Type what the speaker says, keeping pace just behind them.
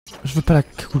Je veux pas la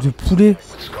cagoule de poulet.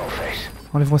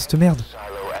 Enlève-moi cette merde.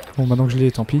 Bon, maintenant que je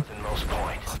l'ai, tant pis.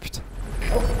 Oh putain.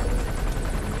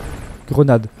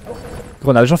 Grenade.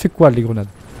 Grenade, j'en fais quoi les grenades?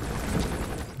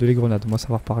 De les grenades, moi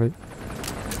savoir parler.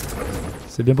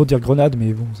 C'est bien beau de dire grenade,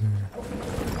 mais bon.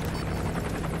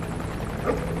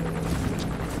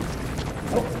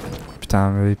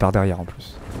 Putain, il part derrière en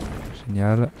plus.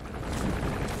 Génial.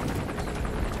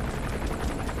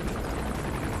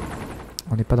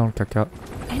 On n'est pas dans le caca.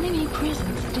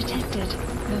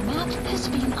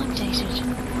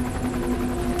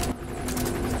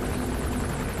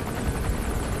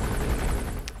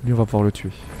 Lui, on va pouvoir le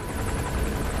tuer.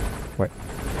 Ouais.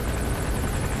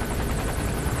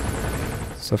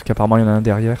 Sauf qu'apparemment, il y en a un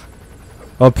derrière.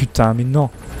 Oh putain, mais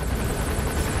non.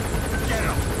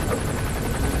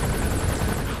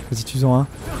 Vas-y, tue-en un.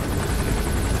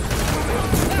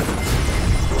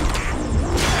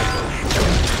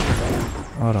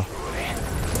 Voilà.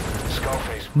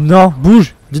 Non,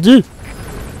 bouge, Didi.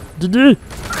 Didi.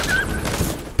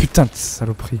 Putain de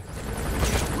saloperie.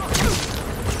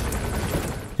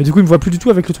 Mais du coup il me voit plus du tout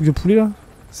avec le truc de poulet là.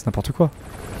 C'est n'importe quoi.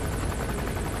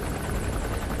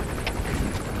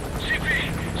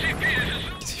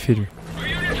 Qu'est-ce qu'il fait lui?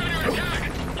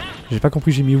 J'ai pas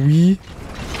compris, j'ai mis oui.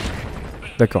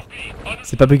 D'accord.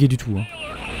 C'est pas bugué du tout hein.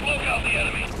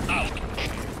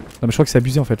 Non mais je crois que c'est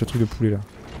abusé en fait le truc de poulet là.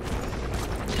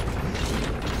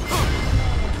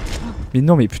 Mais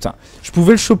non mais putain. Je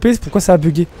pouvais le choper, pourquoi ça a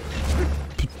bugué?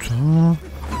 Putain.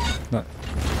 Non.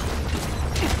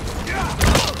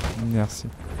 Merci.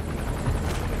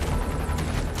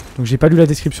 Donc j'ai pas lu la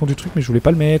description du truc mais je voulais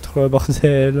pas le mettre,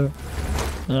 bordel.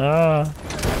 Ah.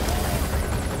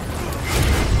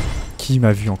 Qui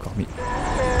m'a vu encore? Mais...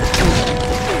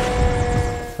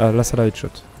 Ah là ça l'a headshot.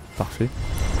 Parfait.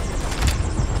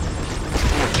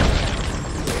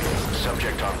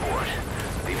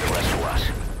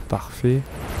 Parfait.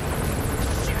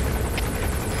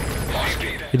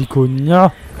 Hélico,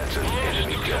 nia.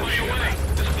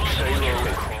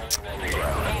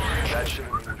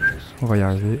 On va y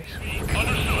arriver.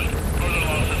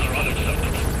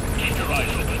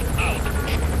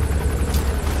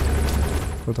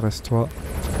 Redresse-toi.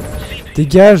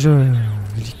 Dégage,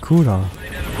 hélico là.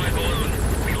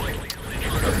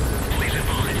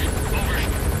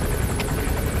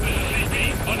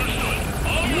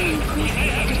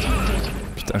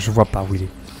 Putain, je vois pas où il est.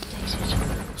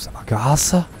 Ça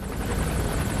m'agace.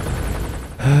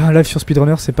 Un live sur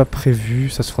Speedrunner, c'est pas prévu.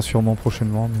 Ça se fera sûrement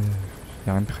prochainement, mais y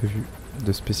a rien de prévu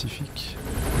de spécifique.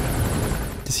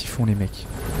 Qu'est-ce qu'ils font les mecs?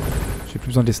 J'ai plus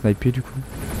besoin de les sniper du coup.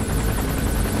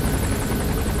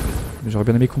 Mais j'aurais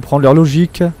bien aimé comprendre leur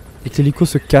logique et que l'hélico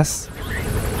se casse.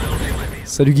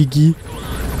 Salut Guigui.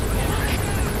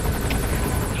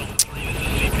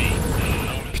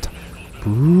 Putain.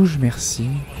 Bouge, merci.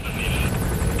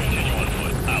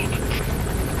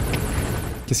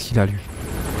 Qu'est-ce qu'il a lui?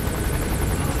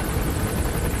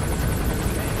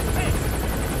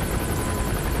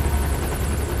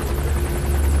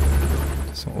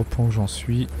 Au point où j'en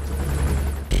suis,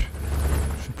 je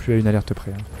suis plus à une alerte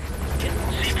près. Hein.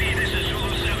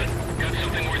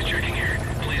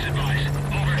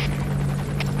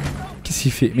 Qu'est-ce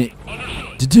qu'il fait? Mais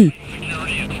Didi!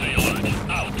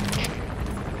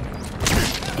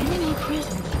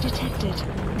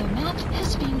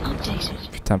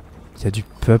 Putain, il y a du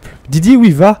peuple. Didi, où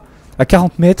il va? À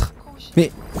 40 mètres.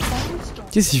 Mais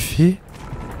qu'est-ce qu'il fait?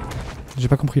 J'ai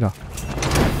pas compris là.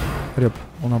 Allez hop,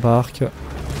 on embarque.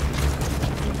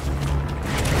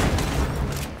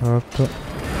 Hop.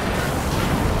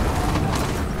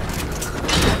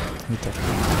 Oui,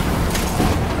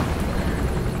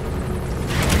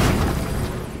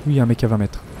 il y a un mec à 20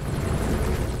 mètres.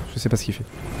 Je sais pas ce qu'il fait.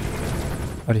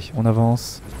 Allez, on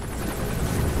avance.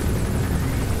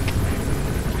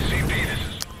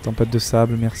 Tempête de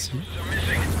sable, merci.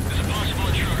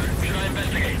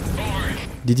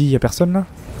 Didi, y a personne là?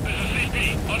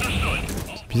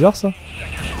 C'est bizarre ça.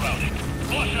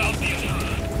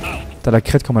 T'as la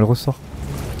crête comme elle ressort.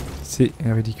 C'est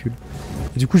ridicule.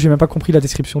 Et du coup j'ai même pas compris la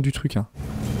description du truc hein.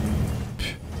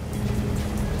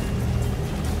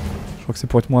 Je crois que c'est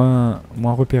pour être moins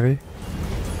repéré.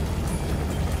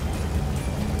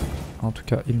 En tout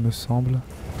cas il me semble.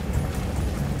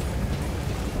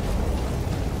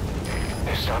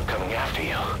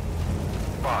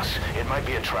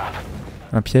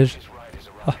 Un piège.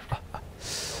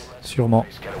 Sûrement.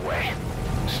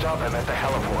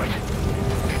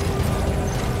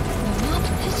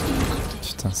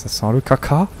 Putain, ça sent le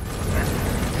caca.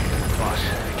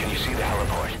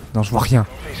 Non, je vois rien.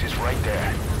 Il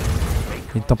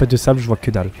y a une tempête de sable, je vois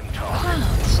que dalle.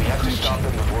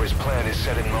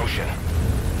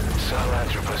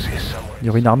 Il y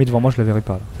aurait une armée devant moi, je la verrais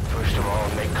pas là.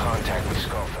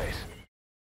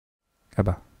 Ah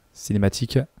bah,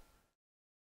 cinématique.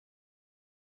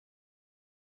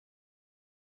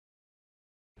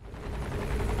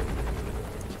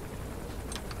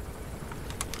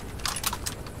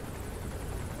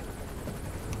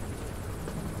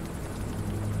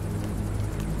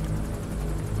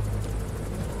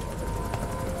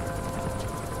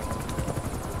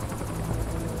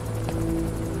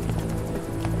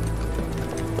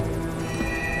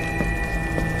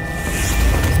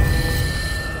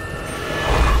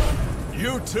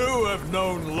 You too have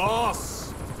known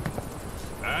loss,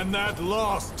 and that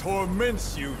loss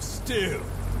torments you still.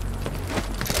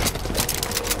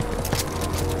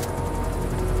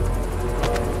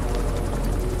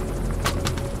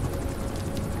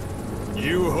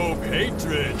 You hope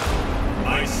hatred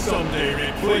might someday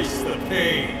replace the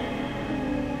pain,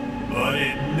 but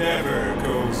it never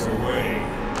goes away.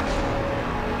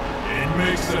 It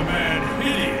makes a man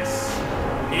hideous,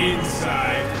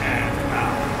 inside and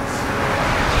out.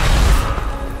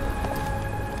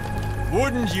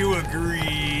 Wouldn't you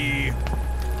agree?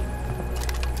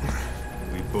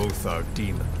 We both are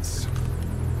demons.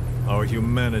 Our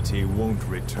humanity won't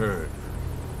return.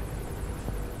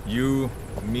 You,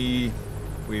 me,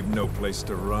 we've no place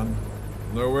to run,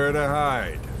 nowhere to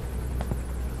hide.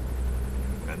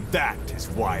 And that is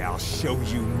why I'll show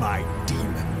you my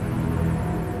demon.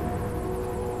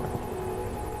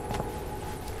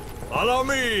 Follow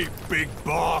me, big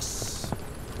boss!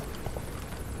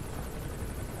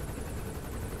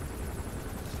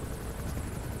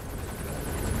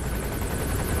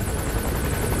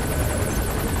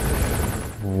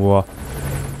 Wow.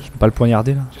 Je peux pas le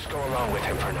poignarder là.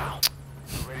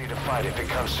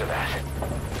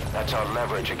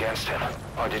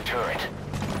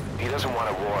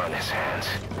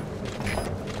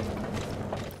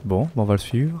 Bon, on va le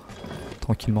suivre.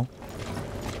 Tranquillement.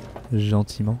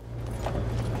 Gentiment.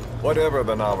 Whatever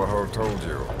the Navajo told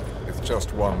you, it's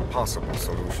just one possible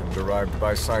solution derived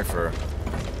by Cypher.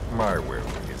 My will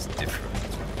is different.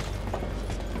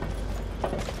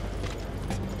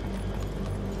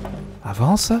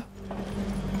 Avance.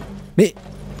 Mais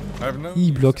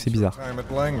il bloque, c'est bizarre.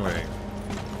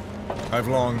 I've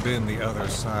long been the other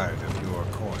side of your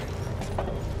coin.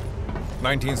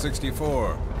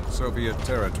 1964, Soviet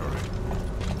territory.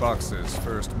 Box's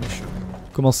first mission.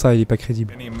 Comment ça, il est pas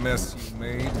crédible?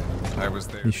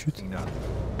 Il chute.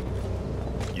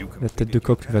 La tête de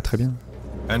coq lui va très bien.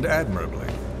 And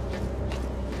admirably.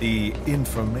 The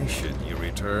information you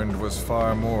returned was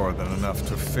far more than enough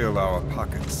to fill our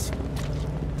pockets.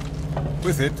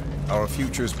 With it, our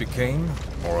futures became,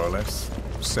 more or less,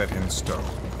 set in stone.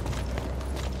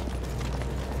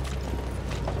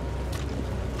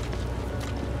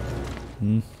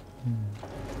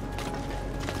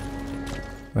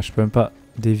 Bah, je peux même pas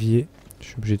dévier, je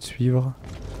suis obligé de suivre.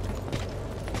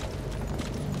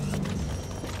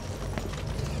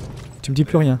 Tu me dis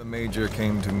plus rien. The Major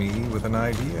came to me with an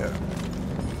idea.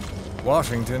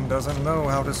 Washington doesn't know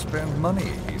how to spend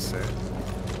money, he said.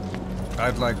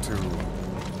 I'd like to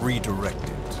redirect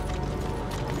it.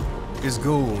 His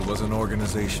goal was an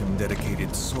organization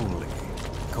dedicated solely,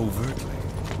 covertly,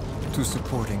 to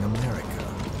supporting America.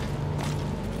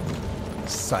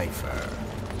 Cypher.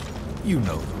 You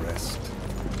know the rest.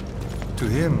 To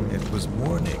him, it was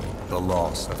mourning the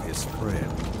loss of his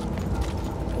friend.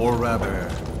 Or rather,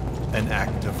 an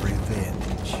act of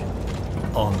revenge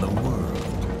on the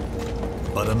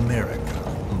world, but America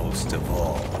most of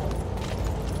all.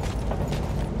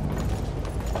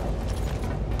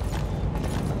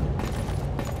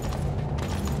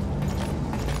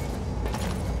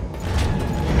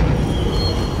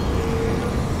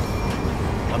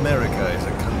 America is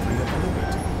a country of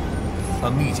liberty,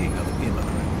 a meeting of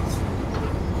immigrants.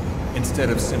 Instead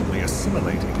of simply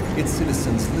assimilating, its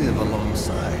citizens live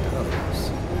alongside others.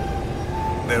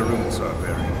 Their roots are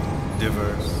very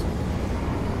diverse.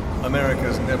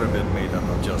 America's never been made up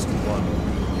of just one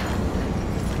group.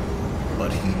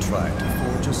 But he tried to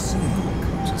forge a single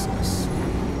consciousness,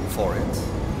 for it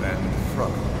and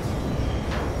from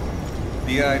it.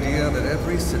 The idea that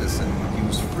every citizen would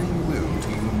use free will to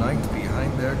unite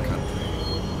behind their country.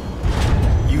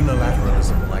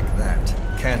 Unilateralism like that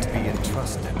can't be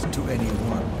entrusted to any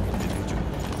one individual.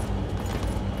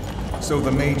 So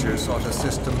the Major sought a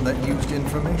system that used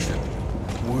information,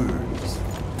 words,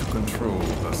 to control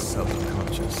the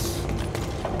subconscious.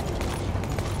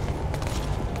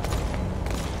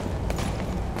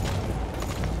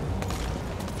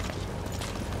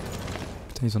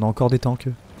 Putain, ils en ont encore des tanks.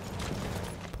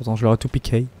 Pourtant, je leur ai tout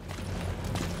piqué.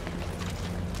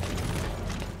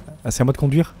 Ah, c'est à moi de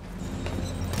conduire?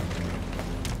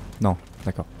 Non,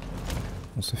 d'accord.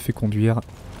 On se fait conduire.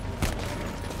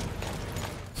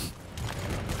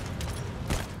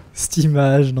 Cette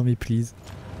image, non mais please.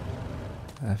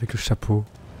 Avec le chapeau.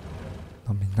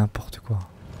 Non mais n'importe quoi.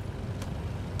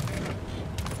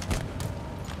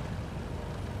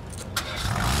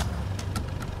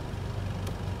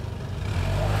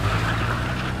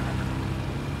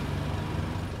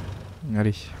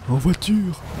 Allez, en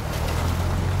voiture.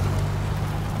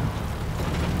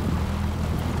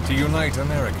 To unite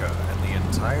America and the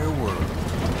entire world.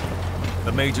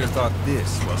 The Major thought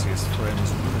this was his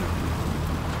friend's will.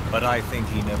 But I think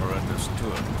he never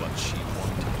understood what she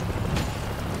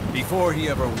wanted. Before he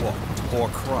ever walked or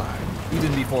cried,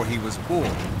 even before he was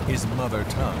born, his mother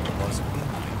tongue was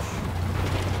English.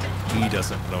 He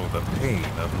doesn't know the pain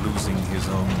of losing his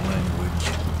own language.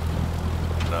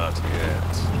 Not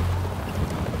yet.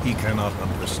 He cannot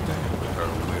understand her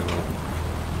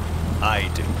will. I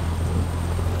do.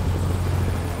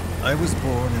 I was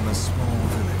born in a small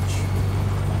village.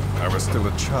 I was still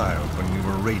a child when we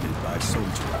were raided by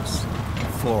soldiers.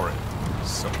 Foreign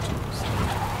soldiers.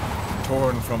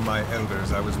 Torn from my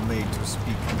elders, I was made to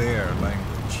speak their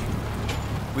language.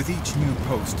 With each new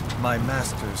post, my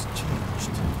masters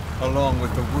changed, along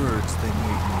with the words they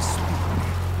made me speak.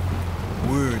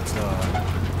 Words are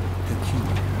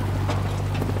peculiar.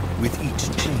 With each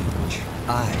change,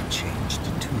 I changed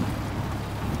too.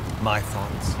 My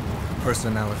thoughts,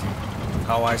 personality,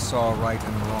 how I saw right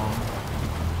and wrong.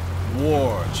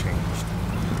 War changed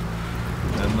me,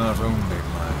 and not only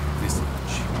my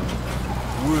visage.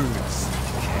 Words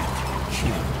can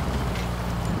kill.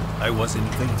 I was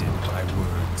invaded by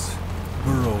words,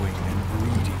 burrowing and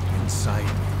breeding inside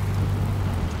me.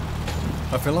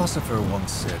 A philosopher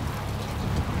once said,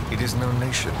 "It is no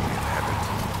nation we inhabit,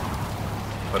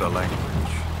 but a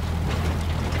language."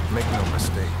 Make no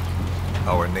mistake,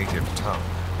 our native tongue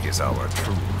is our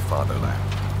true fatherland.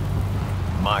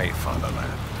 My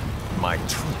fatherland. My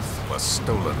truth was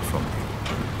stolen from me.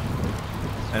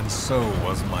 And so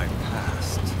was my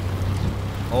past.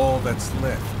 All that's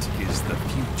left is the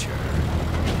future.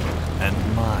 And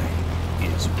mine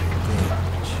is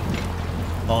revenge.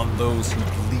 On those who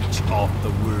leech off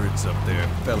the words of their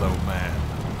fellow man.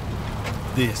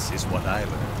 This is what I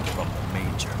learned from the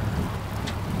Major.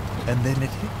 And then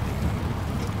it hit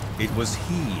me. It was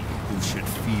he who should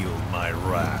feel my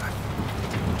wrath.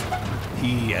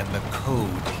 He and the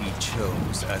code he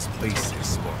chose as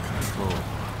basis for control.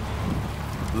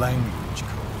 Language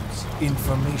codes,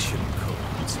 information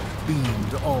codes,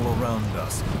 beamed all around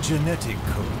us, genetic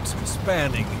codes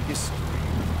spanning history.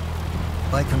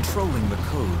 By controlling the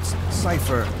codes,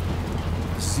 Cypher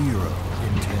Zero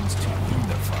intends to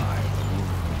unify the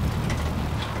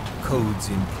world. Codes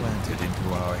implanted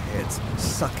into our heads,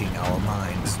 sucking our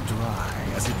minds dry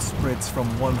as it spreads from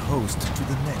one host to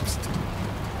the next.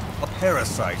 A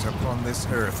parasite upon this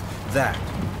earth, that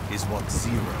is what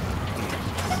Zero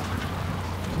is.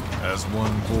 As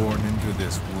one born into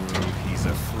this world, he's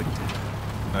afflicted.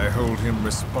 I hold him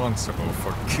responsible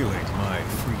for killing my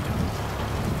freedom.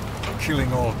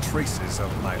 Killing all traces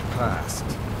of my past.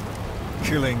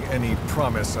 Killing any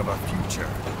promise of a future.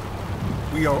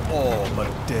 We are all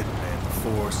but dead men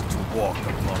forced to walk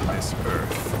upon this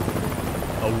earth.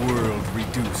 A world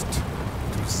reduced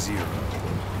to zero.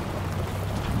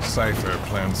 Cypher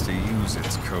plans to use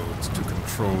its codes to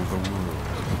control the world.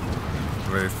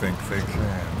 They think they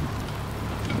can.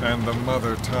 And the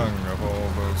mother tongue of all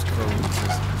those codes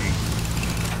is English.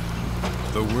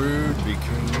 The word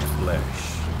became flesh.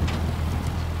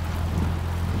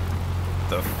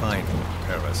 The final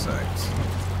parasite.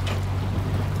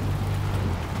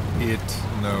 It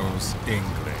knows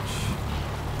English.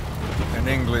 An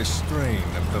English strain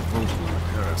of the vocal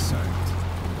parasite.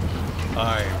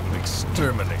 I will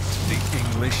exterminate the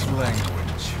English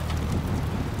language.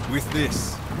 With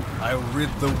this, I'll rid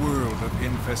the world of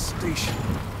infestation.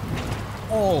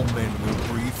 All men will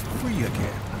breathe free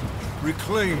again,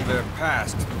 reclaim their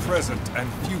past, present, and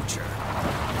future.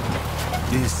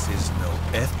 This is no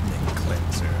ethnic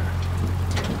cleanser.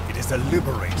 It is a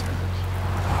liberator.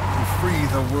 To free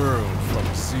the world from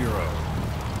zero.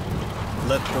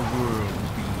 Let the world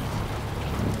be.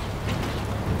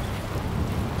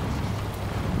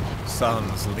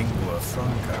 Sans lingua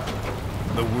franca,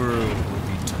 the world will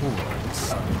be torn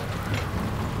asunder.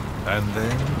 And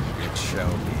then it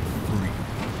shall be free.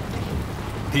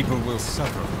 People will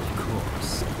suffer, of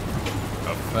course.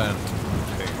 A phantom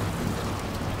pain.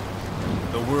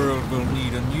 The world will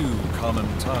need a new common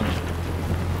tongue.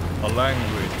 A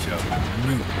language of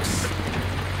nukes.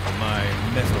 My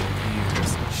metal ear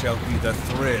Justice shall be the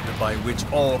thread by which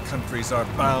all countries are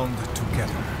bound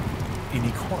together. In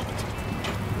equality,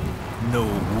 no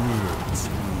words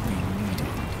will be needed.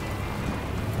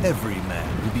 Every man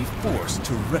will be forced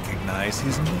to recognize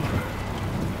his neighbor.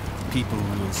 People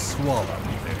will swallow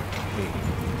their pain.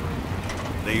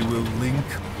 They will link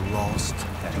lost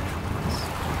hands.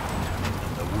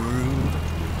 And the world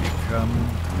will become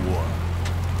one.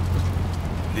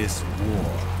 This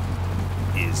war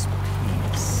is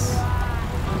peace.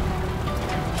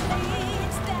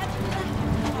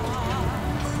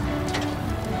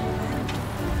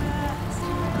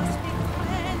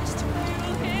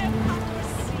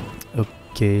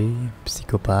 Ok,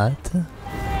 psychopathe.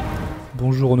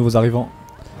 Bonjour aux nouveaux arrivants.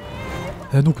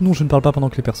 Donc non, je ne parle pas pendant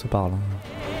que les persos parlent.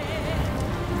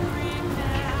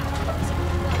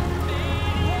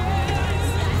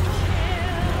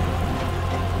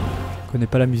 Je connais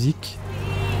pas la musique.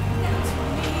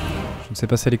 Je ne sais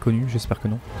pas si elle est connue, j'espère que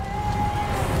non.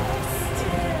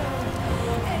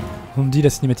 On me dit la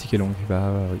cinématique est longue.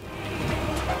 Bah oui.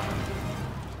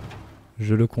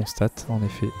 Je le constate, en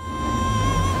effet.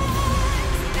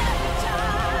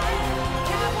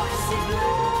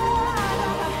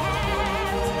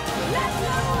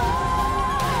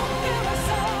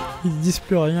 Ils disent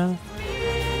plus rien.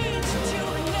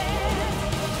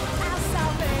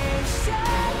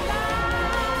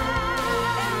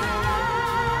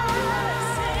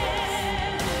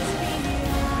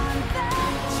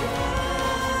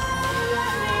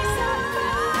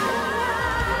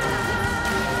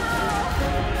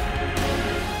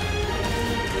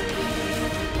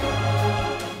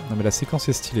 Non mais la séquence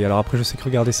est stylée. Alors après je sais que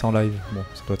regarder ça en live, bon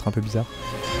ça doit être un peu bizarre.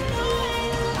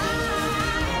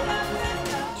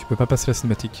 Tu peux pas passer la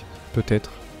cinématique,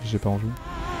 peut-être, j'ai pas envie.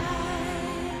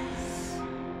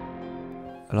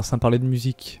 Alors ça me parlait de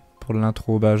musique pour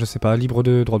l'intro, bah je sais pas, libre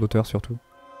de droit d'auteur surtout.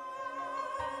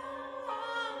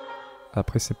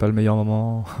 Après c'est pas le meilleur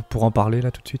moment pour en parler là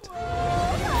tout de suite.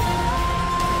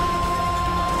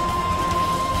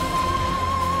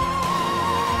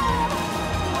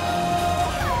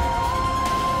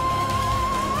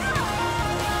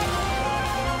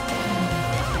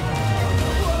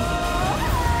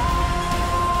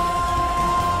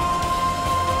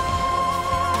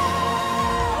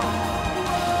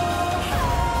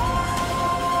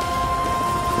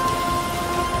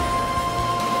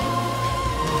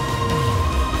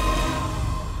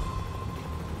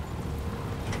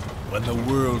 When the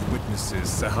world witnesses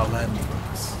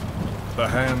Sahelanthropus, the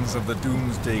hands of the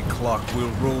doomsday clock will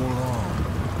roll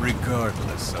on,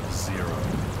 regardless of zero.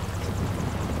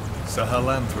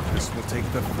 Sahelanthropus will take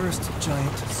the first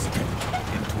giant step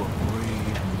into a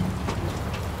brave new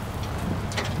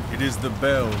world. It is the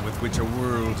bell with which a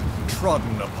world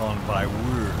trodden upon by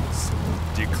words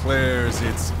declares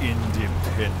its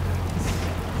independence.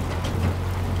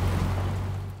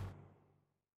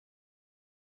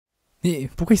 Mais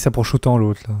pourquoi il s'approche autant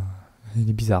l'autre là? Il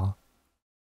est bizarre.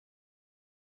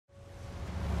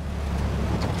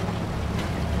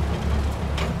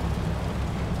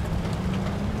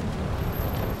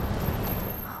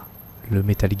 Le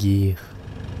Metal Gear.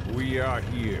 We are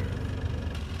here.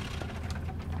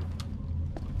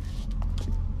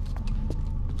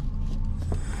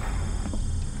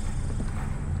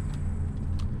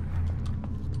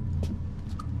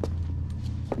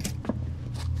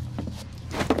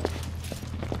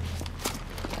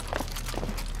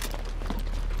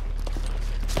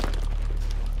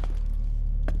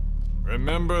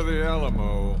 Remember the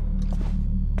Alamo.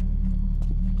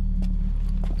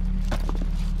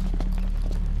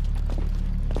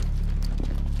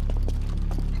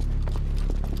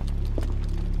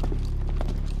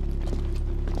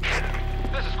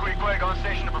 This is Queequeg on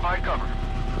station to provide cover.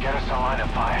 Get us a line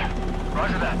of fire.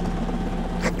 Roger that.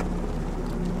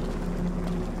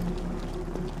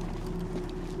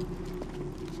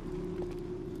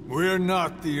 We're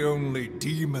not the only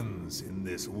demons in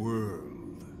this world.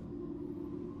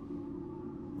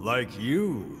 Like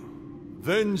you,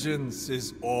 vengeance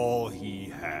is all he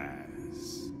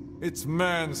has. It's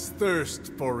man's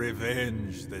thirst for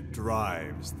revenge that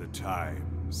drives the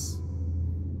times.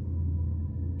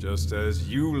 Just as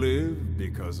you live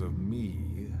because of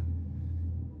me,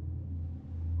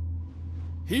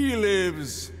 he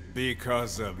lives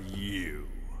because of you.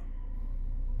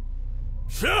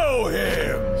 Show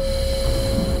him!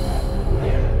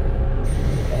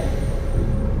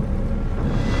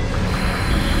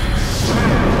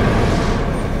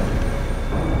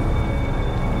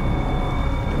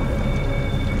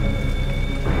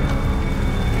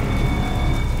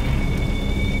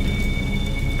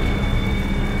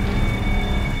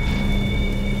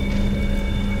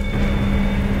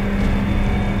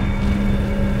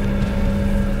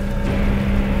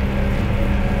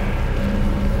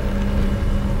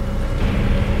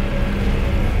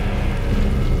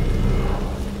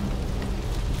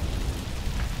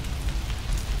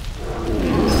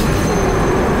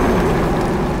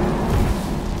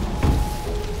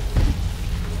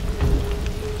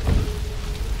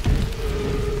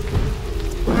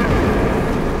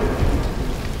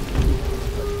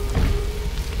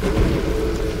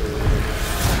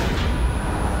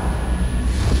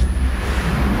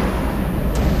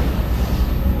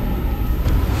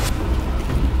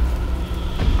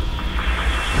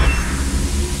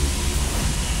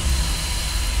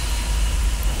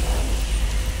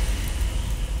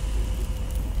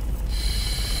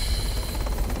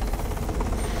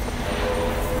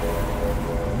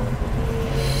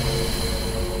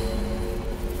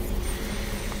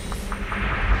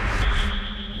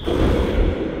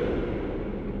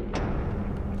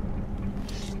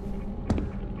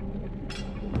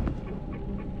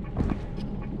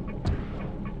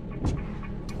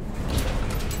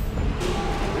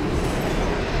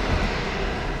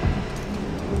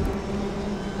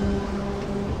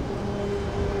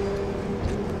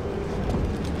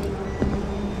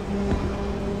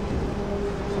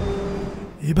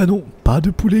 Eh ben non, pas de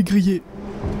poulet grillé.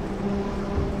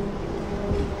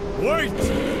 Wait!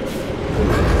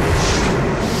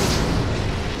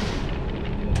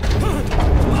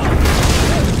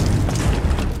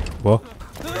 Bon.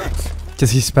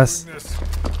 Qu'est-ce qui se passe?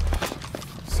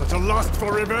 Such a lust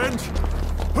for revenge!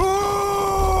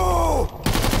 Oh!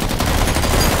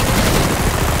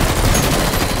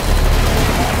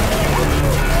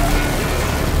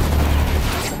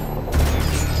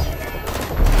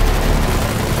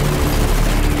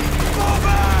 Fall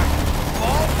back!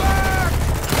 Fall back!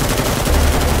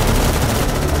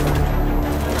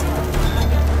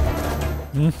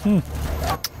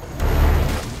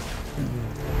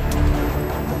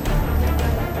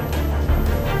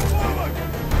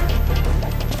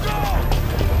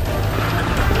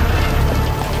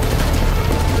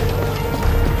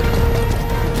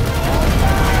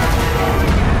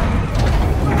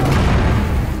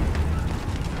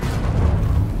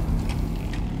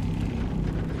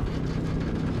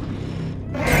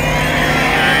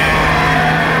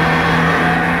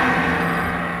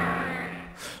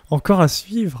 Encore à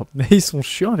suivre, mais ils sont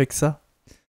chiants avec ça.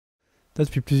 Là,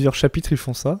 depuis plusieurs chapitres, ils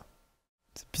font ça.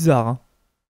 C'est bizarre, hein.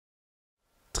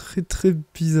 Très très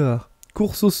bizarre.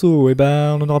 Course au saut, eh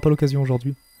ben, on n'en aura pas l'occasion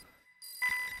aujourd'hui.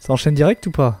 Ça enchaîne direct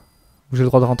ou pas? Ou j'ai le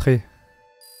droit de rentrer?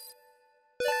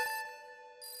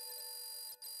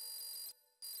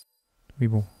 Oui,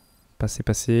 bon.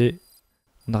 Passé.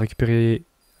 On a récupéré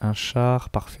un char,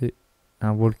 parfait.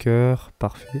 Un walker,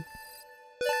 parfait.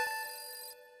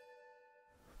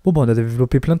 Bon bah on a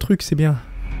développé plein de trucs, c'est bien.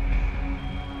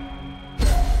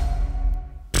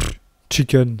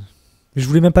 Chicken. Mais je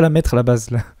voulais même pas la mettre à la base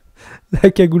là.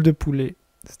 La cagoule de poulet.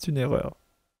 C'est une erreur.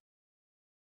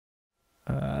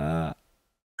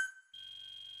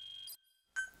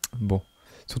 Bon.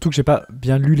 Surtout que j'ai pas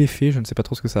bien lu l'effet, je ne sais pas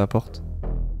trop ce que ça apporte.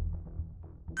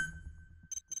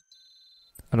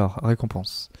 Alors,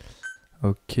 récompense.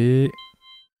 Ok.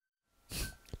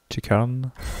 Chicken.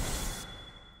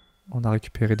 On a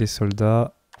récupéré des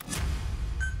soldats.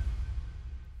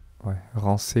 Ouais,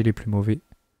 rancer les plus mauvais.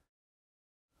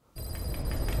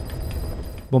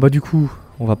 Bon bah du coup,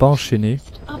 on va pas enchaîner.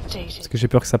 Parce que j'ai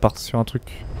peur que ça parte sur un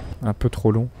truc un peu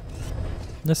trop long.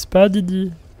 N'est-ce pas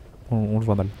Didi? On le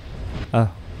voit mal. Ah.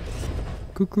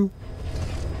 Coucou.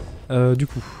 Du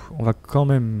coup, on va quand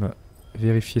même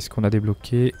vérifier ce qu'on a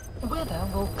débloqué. On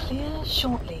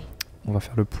va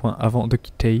faire le point avant de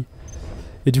quitter.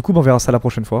 Et du coup, on verra ça la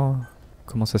prochaine fois. Hein.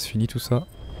 Comment ça se finit tout ça.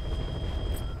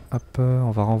 Hop, on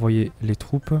va renvoyer les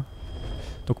troupes.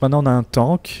 Donc maintenant on a un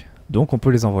tank. Donc on peut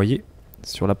les envoyer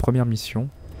sur la première mission.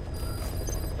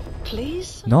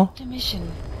 Non?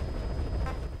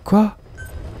 Quoi?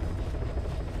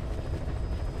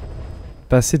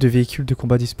 Pas assez de véhicules de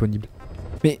combat disponibles.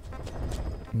 Mais...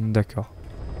 D'accord.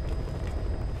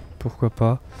 Pourquoi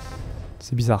pas?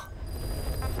 C'est bizarre.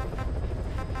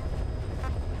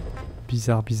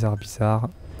 Bizarre.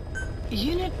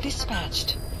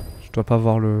 Je dois pas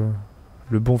avoir le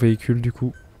bon véhicule du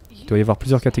coup. Il doit y avoir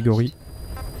plusieurs catégories.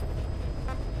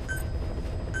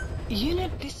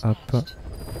 Hop.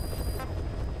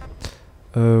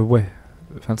 Ouais.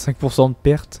 25% de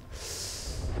perte.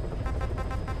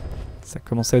 Ça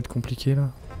commence à être compliqué là.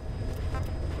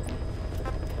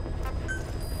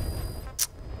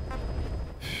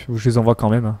 Je les envoie quand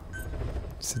même. Hein.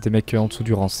 C'est des mecs en dessous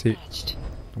du rang C.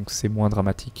 Donc c'est moins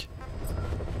dramatique.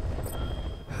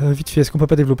 Vite fait, est-ce qu'on peut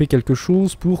pas développer quelque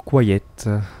chose pour Quiet?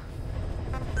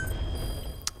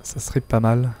 Ça serait pas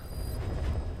mal.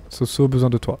 Soso, besoin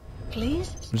de toi.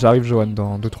 J'arrive Johan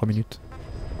dans 2-3 minutes.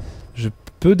 Je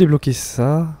peux débloquer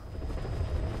ça.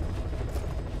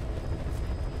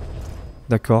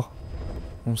 D'accord.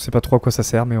 On sait pas trop à quoi ça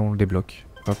sert mais on le débloque.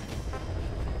 Hop.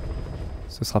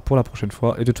 Ce sera pour la prochaine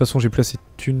fois. Et de toute façon j'ai plus assez de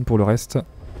thunes pour le reste.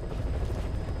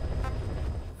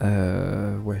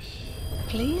 Ouais.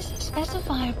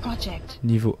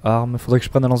 Niveau armes, faudrait que je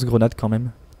prenne un lance-grenade quand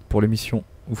même. Pour les missions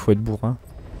où faut être bourrin.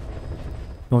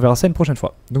 Mais on verra ça une prochaine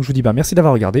fois. Donc je vous dis bah merci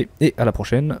d'avoir regardé et à la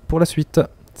prochaine pour la suite.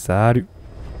 Salut!